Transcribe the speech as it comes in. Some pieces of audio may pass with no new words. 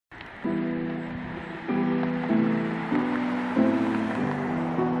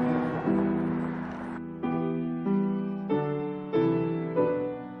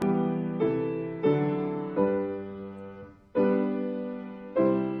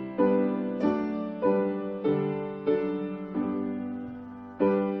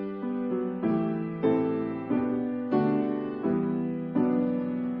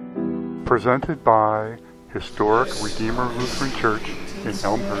presented by Historic Redeemer Lutheran Church in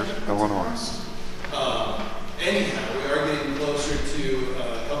Elmhurst, Illinois. Anyhow, we are getting closer to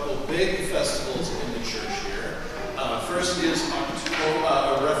a couple big festivals in the church here. First is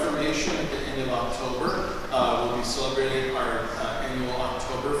Reformation at the end of October. We'll be celebrating our annual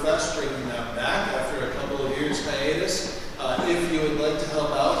Oktoberfest, bringing that back after a couple of years hiatus. If you would like to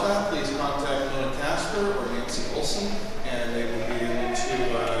help out with that, please contact Mona Casper or Nancy Olson, and they will be able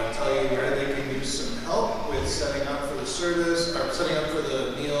to tell you where they can use some help with setting up for the service, or setting up for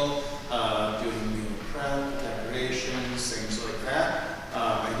the meal, doing meal prep, decorations, things like that.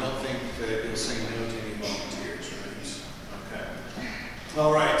 I don't think that you'll say no to any volunteers, right? Okay.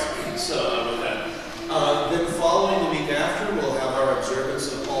 All right, so with that. Then following the week after, we'll have our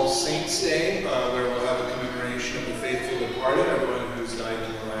observance of All Saints' Day, where we'll have a commemoration of the faithful departed, everyone who's died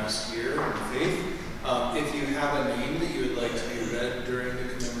in the last year in faith. If you have a name that you would like to be read during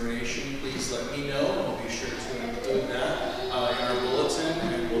the commemoration, please let me know. We'll be sure to include that in our bulletin,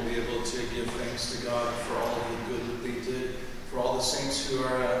 and we'll be able to give thanks to God for all of the good that they did, for all the saints who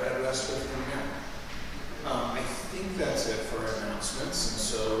are at rest with Him now. I think that's it for our announcements, and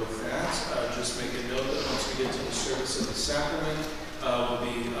so with that, just make a note that once we get to the service of the sacrament, we'll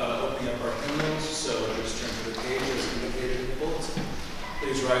be opening up our hymnals, so just turn to the page as indicated in the bulletin.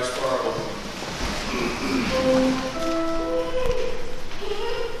 Please rise for our opening.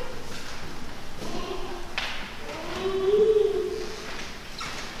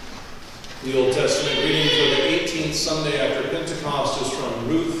 The Old Testament reading for the 18th Sunday after Pentecost is from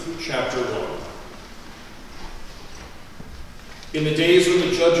Ruth chapter 1. In the days when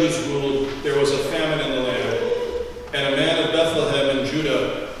the judges ruled, there was a famine in the land, and a man of Bethlehem in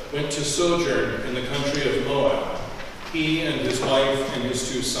Judah went to sojourn in the country of Moab, he and his wife and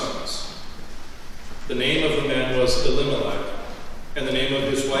his 2 sons. The name of the man was Elimelech, and the name of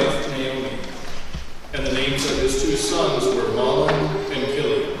his wife Naomi, and the names of his 2 sons were Mahlon and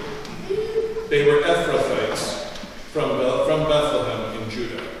Chilion. They were Ephrathites from Bethlehem in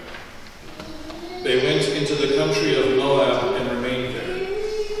Judah. They went into the country of Moab and remained there.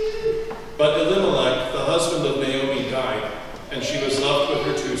 But Elimelech, the husband of Naomi, died, and she was left with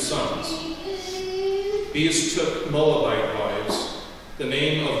her 2 sons. These took Moabite wives. The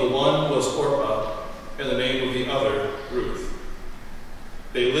name of the one was Orpah, and the name of the other, Ruth.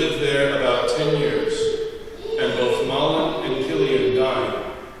 They lived there about 10 years, and both Mahlon and Chilion died,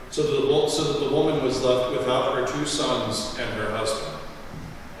 so that the woman was left without her 2 sons and her husband.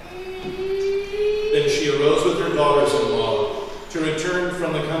 Then she arose with her daughters-in-law to return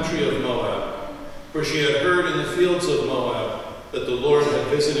from the country of Moab, for she had heard in the fields of Moab that the Lord had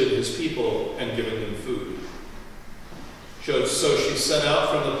visited his people and given them food. So she set out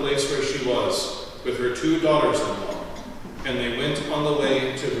from the place where she was with her 2 daughters-in-law, and they went on the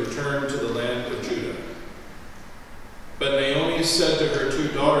way to return to the land of Judah. But Naomi said to her 2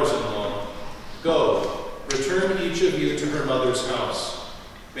 daughters-in-law, "Go, return each of you to her mother's house.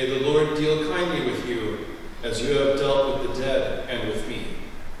 May the Lord deal kindly with you, as you have dealt with the dead and with me.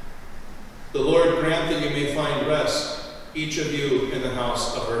 The Lord grant that you may find rest, each of you in the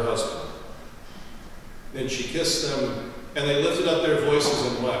house of her husband." Then she kissed them, and they lifted up their voices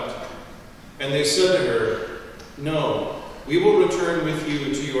and wept. And they said to her, "No, we will return with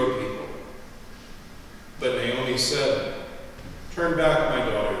you to your people." But Naomi said, "Turn back,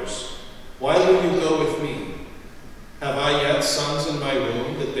 my daughters. Why will you go with me? Have I yet sons in my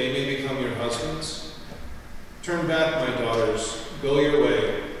womb, that they may become your husbands? Turn back, my daughters, go your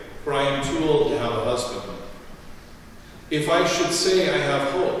way, for I am too old to have a husband. If I should say I have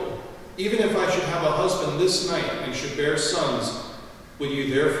hope, even if I should have a husband this night and should bear sons, would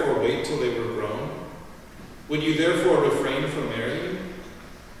you therefore wait till they were grown? Would you therefore refrain from marrying?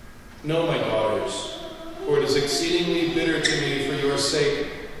 No, my daughters, for it is exceedingly bitter to me for your sake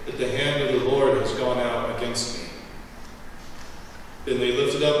that the hand of the Lord has gone out against me." Then they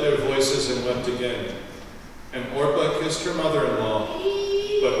lifted up their voices and wept again. And Orpah kissed her mother-in-law,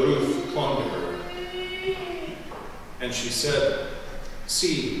 but Ruth clung to her. And she said,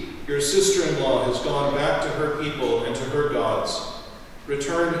 "See, your sister-in-law has gone back to her people and to her gods.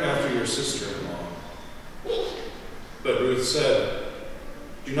 Return after your sister-in-law." But Ruth said,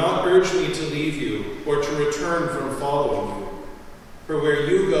 "Do not urge me to leave you or to return from following you. For where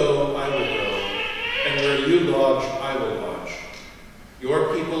you go, I will go, and where you lodge, I will lodge.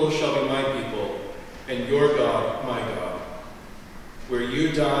 Your people shall be my people, and your God my God. Where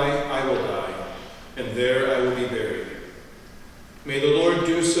you die, I will die, and there I will be buried. May the Lord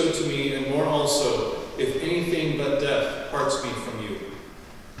do so to me, and more also, if anything but death parts me from you."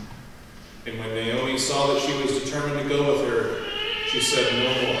 And when Naomi saw that she was determined to go with her, she said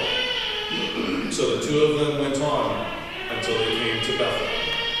no more. So the two of them went on until they came to Bethel.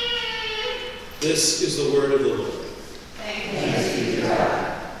 This is the word of the Lord. Thanks be to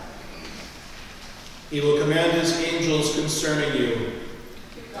God. He will command his angels concerning you.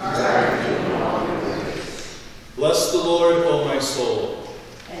 Guard you in all your ways. Bless the Lord, O my soul.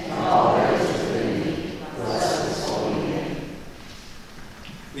 And all that is within me, bless his holy name.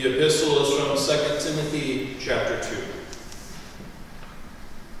 The epistle is from 2 Timothy chapter 2.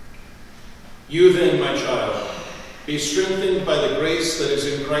 You then, my child, be strengthened by the grace that is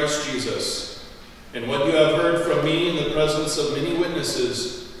in Christ Jesus. And what you have heard from me in the presence of many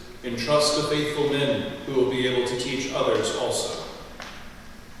witnesses, entrust to faithful men who will be able to teach others also.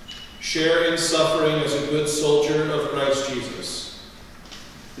 Share in suffering as a good soldier of Christ Jesus.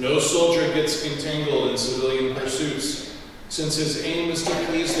 No soldier gets entangled in civilian pursuits, since his aim is to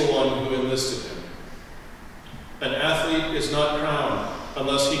please the one who enlisted him. An athlete is not crowned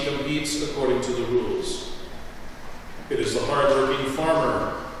unless he competes according to the rules. It is the hard-working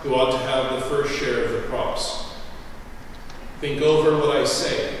farmer who ought to have the first share of the crops. Think over what I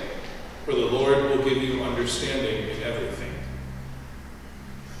say, for the Lord will give you understanding in everything.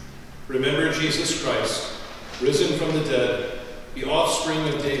 Remember Jesus Christ, risen from the dead, the offspring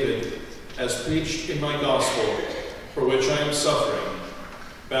of David, as preached in my gospel, for which I am suffering,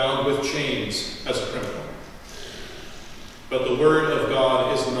 bound with chains as a criminal. But the word of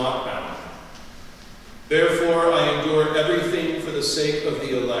God is not bound. Therefore I endure everything for the sake of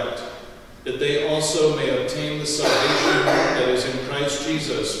the elect, that they also may obtain the salvation that is in Christ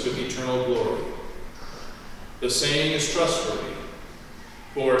Jesus with eternal glory. The saying is trustworthy,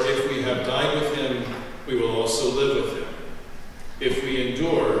 for if we have died with him, we will also live with him. If we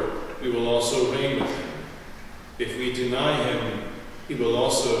endure, we will also reign with him. If we deny him, he will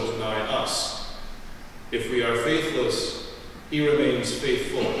also deny us. If we are faithless, he remains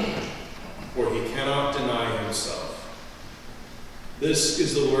faithful, for he cannot deny himself. This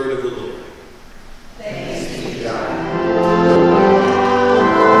is the word of the Lord. Thanks be to God.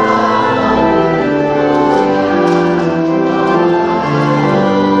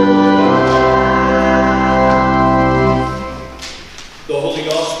 The Holy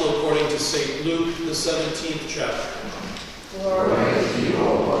Gospel according to St. Luke, the 17th chapter. Glory to you,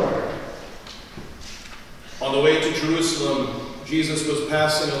 O Lord. On the way to Jerusalem, Jesus was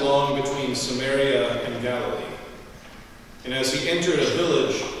passing along between Samaria and Galilee. And as he entered a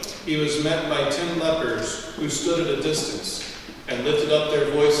village, he was met by 10 lepers who stood at a distance and lifted up their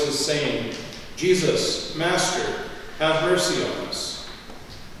voices, saying, Jesus, Master, have mercy on us.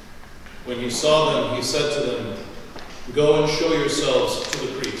 When he saw them, he said to them, Go and show yourselves to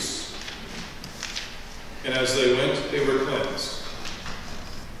the priests. And as they went, they were cleansed.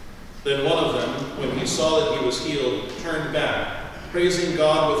 Then one of them, when he saw that he was healed, turned back, praising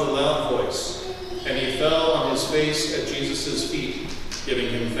God with a loud voice, and he fell on his face at Jesus' feet, giving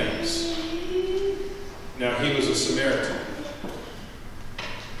him thanks. Now he was a Samaritan.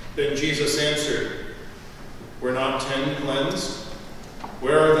 Then Jesus answered, Were not 10 cleansed?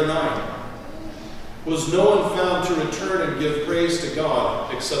 Where are the 9? Was no one found to return and give praise to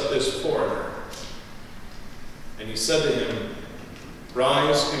God except this foreigner? And he said to him,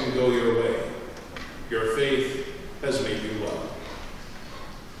 Rise and go your way. Your faith has made you well.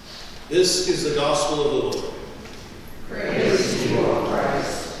 This is the gospel of the Lord. Praise to you, O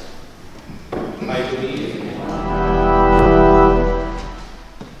Christ. I believe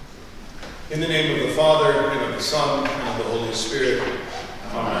in the name of the Father, and of the Son, and of the Holy Spirit.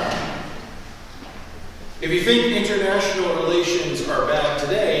 Amen. If you think international relations are bad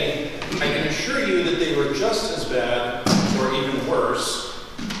today, I can assure you that they were just as bad, or even worse,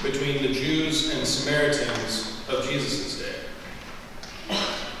 between the Jews and Samaritans of Jesus' day.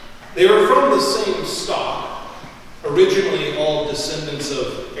 They were from the same stock, originally all descendants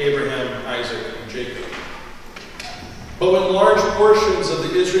of Abraham, Isaac, and Jacob. But when large portions of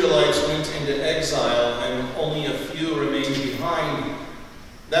the Israelites went into exile and only a few remained behind,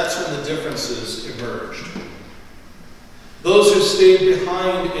 that's when the differences emerged. Those who stayed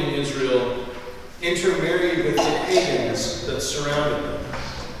behind in Israel intermarried with the pagans that surrounded them.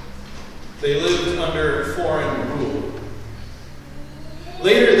 They lived under foreign rule.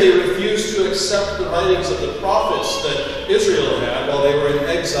 Later, they refused to accept the writings of the prophets that Israel had while they were in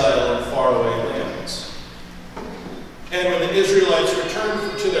exile in faraway lands. And when the Israelites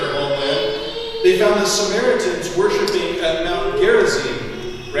returned to their homeland, they found the Samaritans worshiping at Mount Gerizim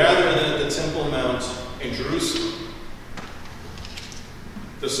rather than at the Temple Mount in Jerusalem.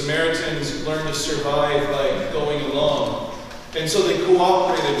 The Samaritans learned to survive by going along, and so they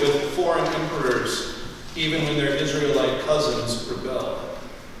cooperated with foreign emperors even when their Israelite cousins rebelled.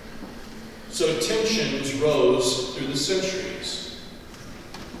 So tensions rose through the centuries.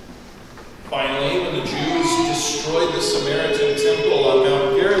 Finally, when the Jews destroyed the Samaritan temple on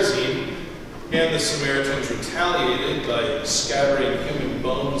Mount Gerizim, and the Samaritans retaliated by scattering human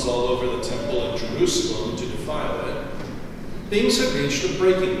bones all over the temple in Jerusalem to defile it, things had reached a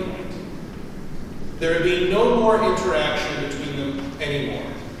breaking point. There would be no more interaction between them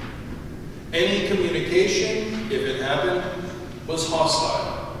anymore. Any communication, if it happened, was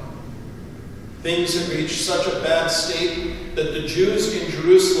hostile. Things had reached such a bad state that the Jews in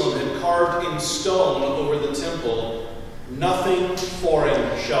Jerusalem had carved in stone over the temple, "Nothing foreign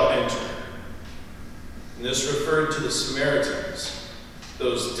shall enter." And this referred to the Samaritans,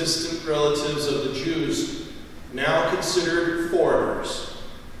 those distant relatives of the Jews, now considered foreigners,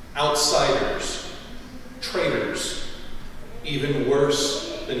 outsiders, traitors, even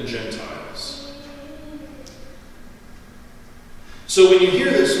worse than Gentiles. So when you hear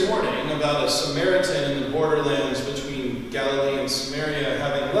this morning about a Samaritan in the borderlands between Galilee and Samaria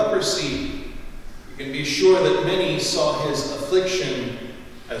having leprosy, you can be sure that many saw his affliction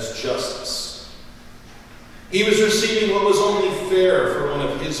as justice. He was receiving what was only fair for one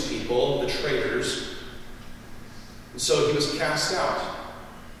of his people, the traitors, and so he was cast out,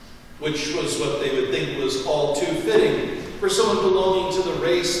 which was what they would think was all too fitting for someone belonging to the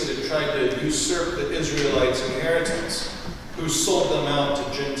race that had tried to usurp the Israelites' inheritance, who sold them out to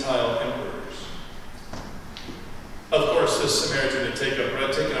Gentile emperors. Of course, this Samaritan had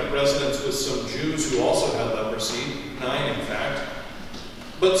taken up residence with some Jews who also had leprosy, 9 in fact,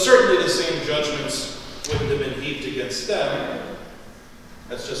 but certainly the same judgments wouldn't have been heaped against them.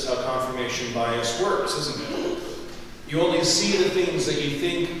 That's just how confirmation bias works, isn't it? You only see the things that you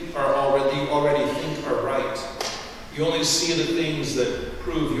think are already think are right. You only see the things that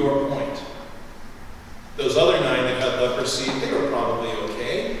prove your point. Those other 9 that had leprosy, they were probably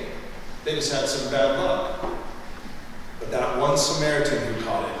okay. They just had some bad luck. But that one Samaritan who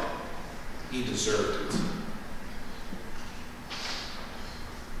caught it, he deserved it.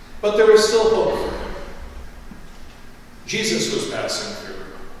 But there was still hope for him. Jesus was passing through.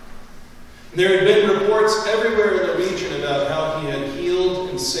 There had been reports everywhere in the region about how he had healed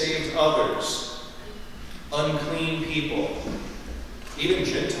and saved others, unclean people, even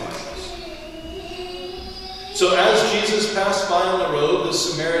Gentiles. So as Jesus passed by on the road, the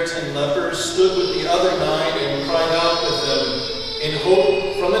Samaritan lepers stood with the other 9 and cried out with them in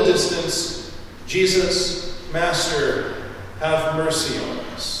hope from a distance, "Jesus, Master, have mercy on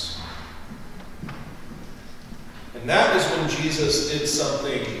us." And that is when Jesus did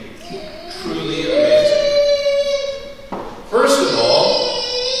something truly amazing. First of all,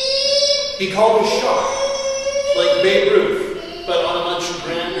 he called a shot, like Babe Ruth, but on a much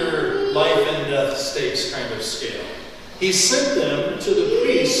grander life and death stakes kind of scale. He sent them to the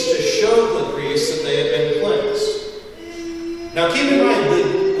priest to show the priest that they had been cleansed. Now keep in mind,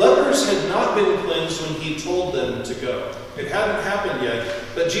 the lepers had not been cleansed when he told them to go. It hadn't happened yet,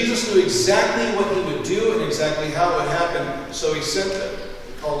 but Jesus knew exactly what he would do and exactly how it would happen, so he sent them.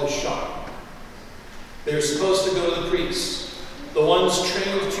 He called a shot. They were supposed to go to the priests, the ones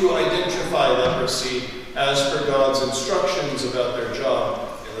trained to identify leprosy as per God's instructions about their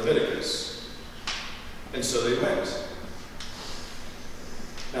job in Leviticus. And so they went.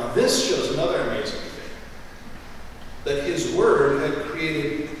 Now this shows another amazing thing, that his word had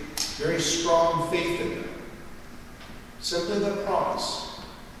created very strong faith in them. Simply the promise.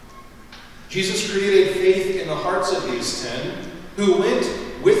 Jesus created faith in the hearts of these 10, who went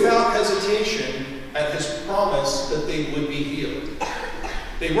without hesitation at his promise that they would be healed.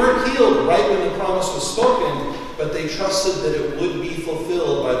 They weren't healed right when the promise was spoken, but they trusted that it would be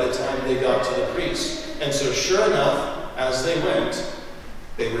fulfilled by the time they got to the priest. And so sure enough, as they went,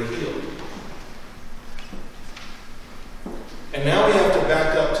 they were healed. And now we have to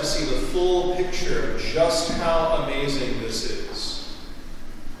back up to see the full picture of just how amazing this is.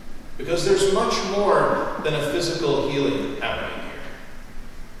 Because there's much more than a physical healing happening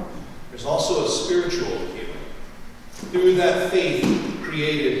here. There's also a spiritual healing through that faith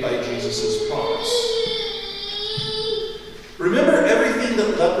created by Jesus' promise. Remember everything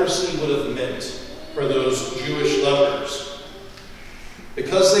that leprosy would have meant for those Jewish lepers.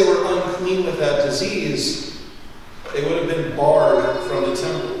 Because they were unclean with that disease, they would have been barred from the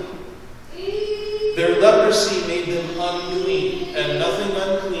temple. Their leprosy made them unclean, and nothing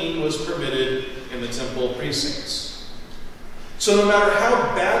unclean was permitted in the temple precincts. So no matter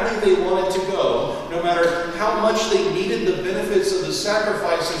how badly they wanted to go, no matter how much they needed the benefits of the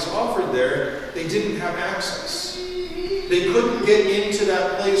sacrifices offered there, they didn't have access. They couldn't get into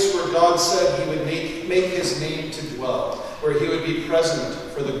that place where God said he would make his name to dwell, where he would be present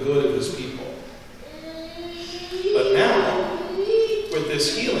for the good of his people. But now, with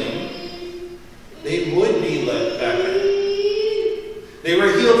this healing, they would be let back in. They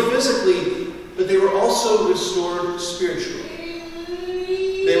were healed physically, but they were also restored spiritually.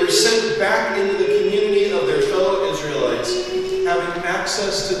 They were sent back into the community of their fellow Israelites, having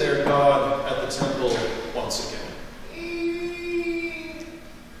access to their God at the temple once again.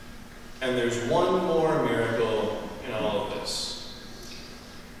 And there's one more miracle in all of this.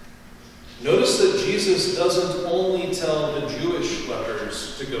 Notice that Jesus doesn't only tell the Jewish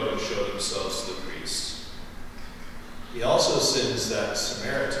lepers to go and show themselves to the priest. He also sends that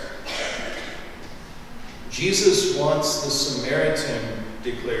Samaritan. Jesus wants the Samaritan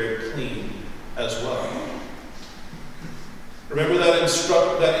declared clean as well. Remember that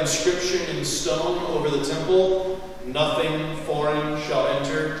inscription in stone over the temple? Nothing foreign shall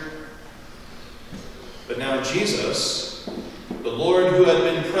enter. But now Jesus, the Lord who had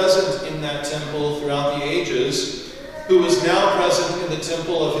been present in that temple throughout the ages, who is now present in the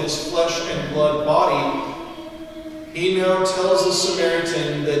temple of his flesh and blood body, he now tells the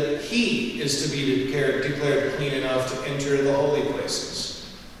Samaritan that he is to be declared clean enough to enter the holy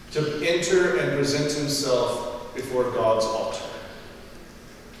places, to enter and present himself before God's altar.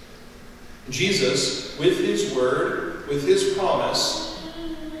 Jesus, with his word, with his promise,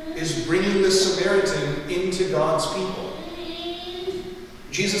 is bringing the Samaritan into God's people.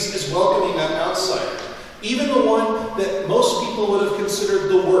 Jesus is welcoming that outsider, even the one that most people would have considered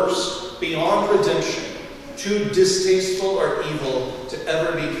the worst, beyond redemption, too distasteful or evil to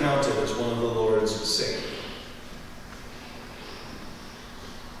ever be counted as one of the Lord's saved.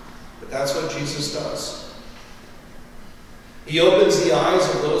 But that's what Jesus does. He opens the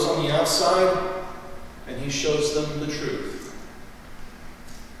eyes of those on the outside, and he shows them the truth.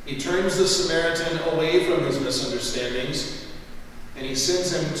 He turns the Samaritan away from his misunderstandings, and he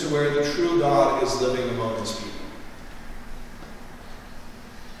sends him to where the true God is living among his people.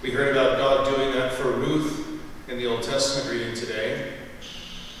 We heard about God doing that for Ruth in the Old Testament reading today.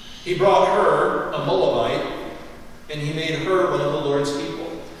 He brought her, a Moabite, and he made her one of the Lord's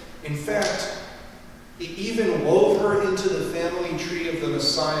people. In fact, he even wove her into the family tree of the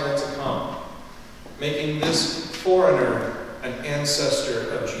Messiah to come, making this foreigner an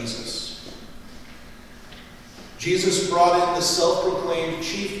ancestor of Jesus. Jesus brought in the self-proclaimed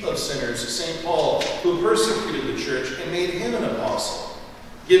chief of sinners, St. Paul, who persecuted the church, and made him an apostle,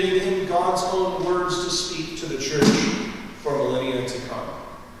 giving him God's own words to speak to the church for millennia to come.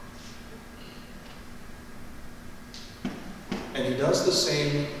 And he does the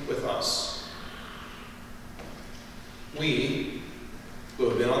same with us. We, who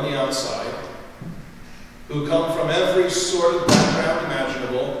have been on the outside, who come from every sort of background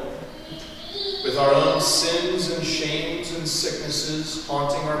imaginable, with our own sins and shames and sicknesses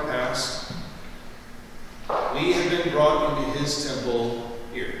haunting our past, we have been brought into his temple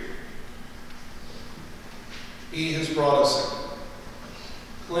here. He has brought us in,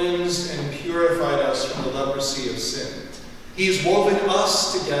 cleansed and purified us from the leprosy of sin. He's woven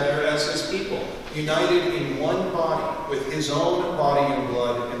us together as his people, united in one body with his own body and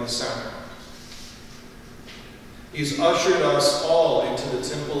blood in the sacrament. He's ushered us all into the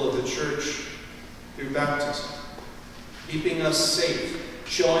temple of the church through baptism, keeping us safe,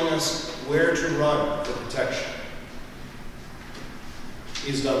 showing us where to run for protection.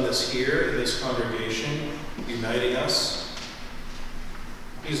 He's done this here in this congregation, uniting us.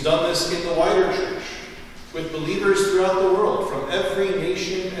 He's done this in the wider church, with believers throughout the world, from every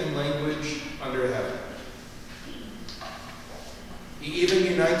nation and language under heaven. He even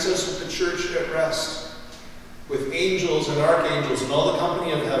unites us with the church at rest, with angels and archangels and all the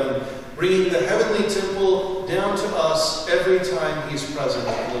company of heaven, bringing the heavenly temple down to us every time he's present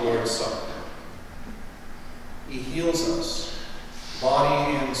in the Lord's Supper. He heals us,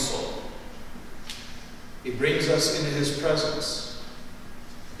 body and soul. He brings us into his presence.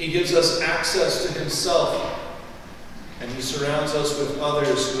 He gives us access to himself, and he surrounds us with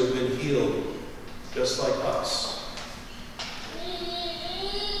others who have been healed, just like us.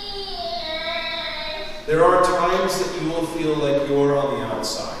 There are times that you will feel like you're on the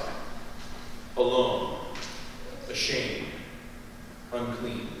outside, alone, ashamed,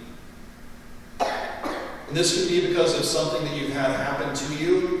 unclean. And this could be because of something that you've had happen to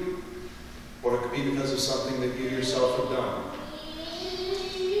you, or it could be because of something that you yourself have done.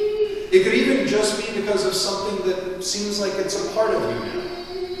 It could even just be because of something that seems like it's a part of you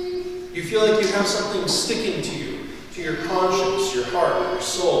now. You feel like you have something sticking to you, to your conscience, your heart, your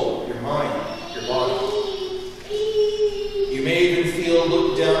soul, your mind, your body. You may even feel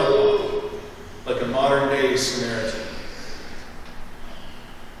looked down upon, like a modern-day Samaritan.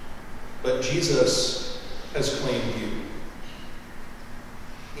 But Jesus has claimed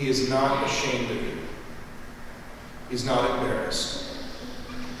He is not ashamed of you. He's not embarrassed.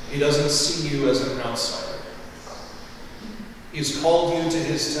 He doesn't see you as an outsider. He's called you to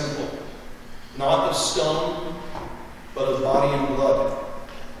his temple, not of stone, but of body and blood,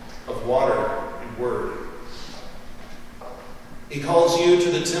 of water and word. He calls you to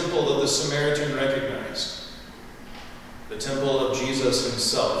the temple that the Samaritan recognized, the temple of Jesus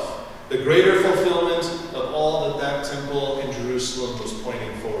himself, the greater fulfillment of all that temple in Jerusalem was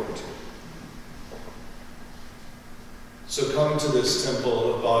pointing forward to. So come to this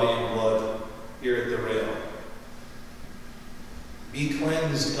temple of body and blood here at the rail. Be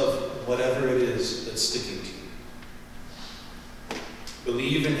cleansed of whatever it is that's sticking to you.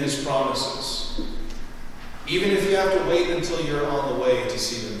 Believe in his promises, even if you have to wait until you're on the way to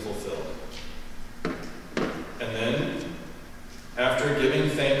see them fulfilled. And then, after giving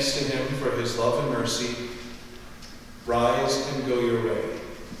thanks to him for his love and mercy, rise and go your way.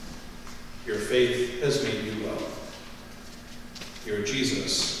 Your faith has made you well. Your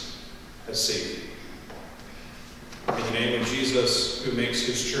Jesus has saved you. In the name of Jesus, who makes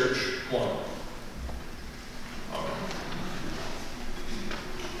his church one. Amen.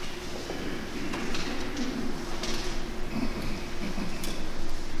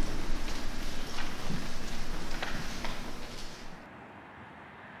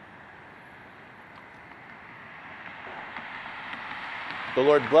 The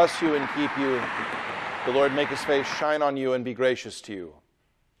Lord bless you and keep you. The Lord make his face shine on you and be gracious to you.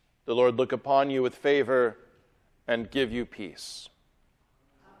 The Lord look upon you with favor and give you peace.